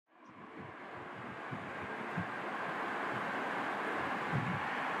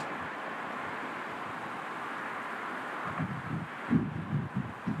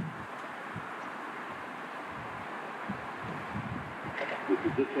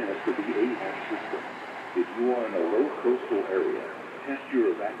a test of the AHAP system. If you are in a low coastal area, test your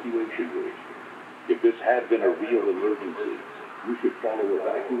evacuation route. If this had been a real emergency, you should follow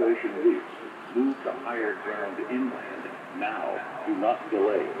evacuation routes. Move to higher ground inland. Now, do not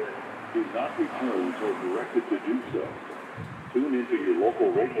delay. Do not return until directed to do so. Tune into your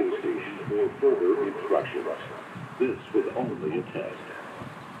local radio station for further instructions. This was only a test.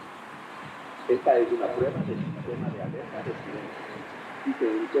 Esta es una prueba del sistema de alerta de siren. Si se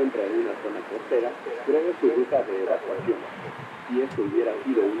encuentra en una zona costera, pruebe su ruta de evacuación. Si esto hubiera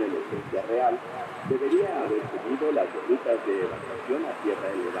sido una emergencia real, debería haber seguido las rutas de evacuación a tierra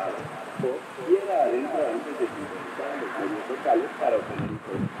elevada o tierra adentro antes de sintonizar los medios locales para obtener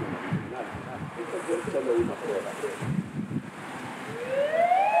información adicional. Esto fue solo una prueba.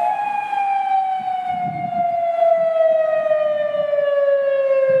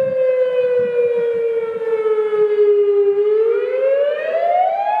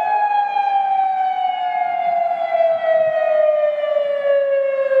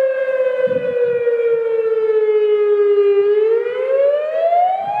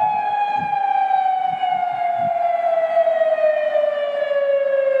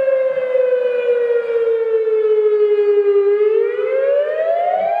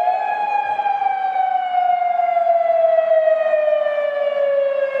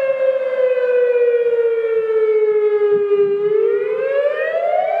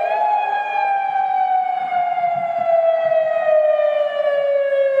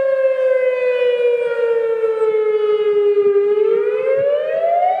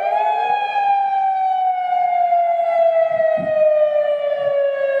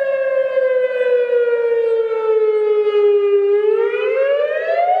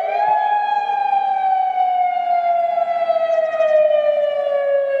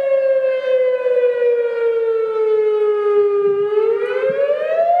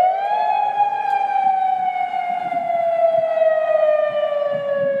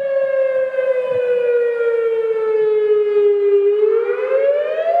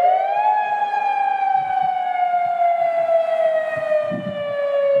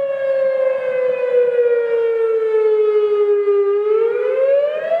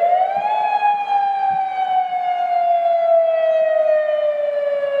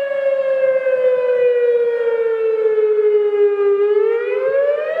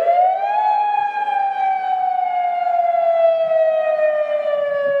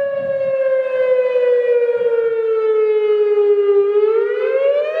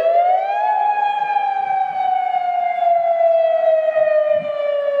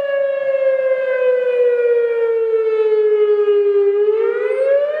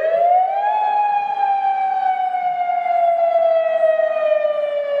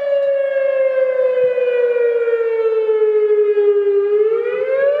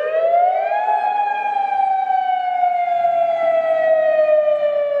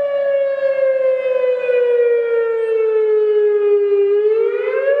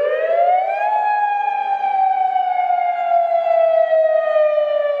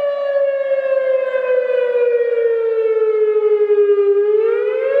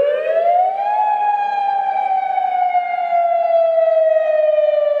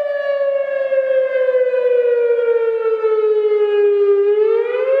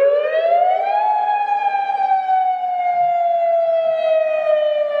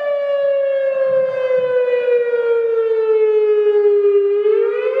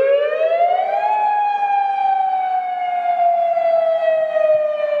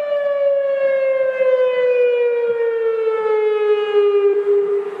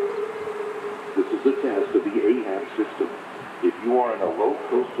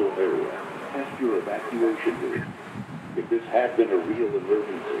 evacuation route. If this had been a real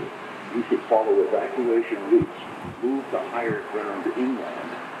emergency, you should follow evacuation routes. Move to higher ground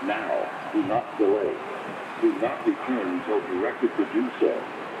inland. Now, do not delay. Do not return until directed to do so.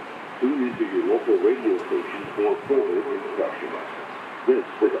 Tune into your local radio station for further instructions. This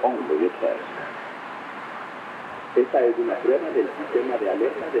was only a test. Esta es una prueba del sistema de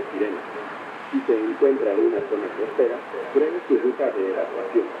alerta de sirena. Si se encuentra en una zona costera, pruebe su ruta de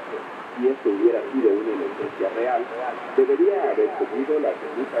evacuación. Si esto hubiera sido una emergencia real, debería haber seguido las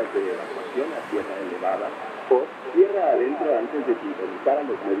rutas de evacuación a tierra elevada o tierra adentro antes de sintonizar a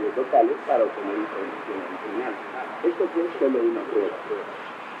los medios locales para obtener información adicional. Esto fue solo una prueba.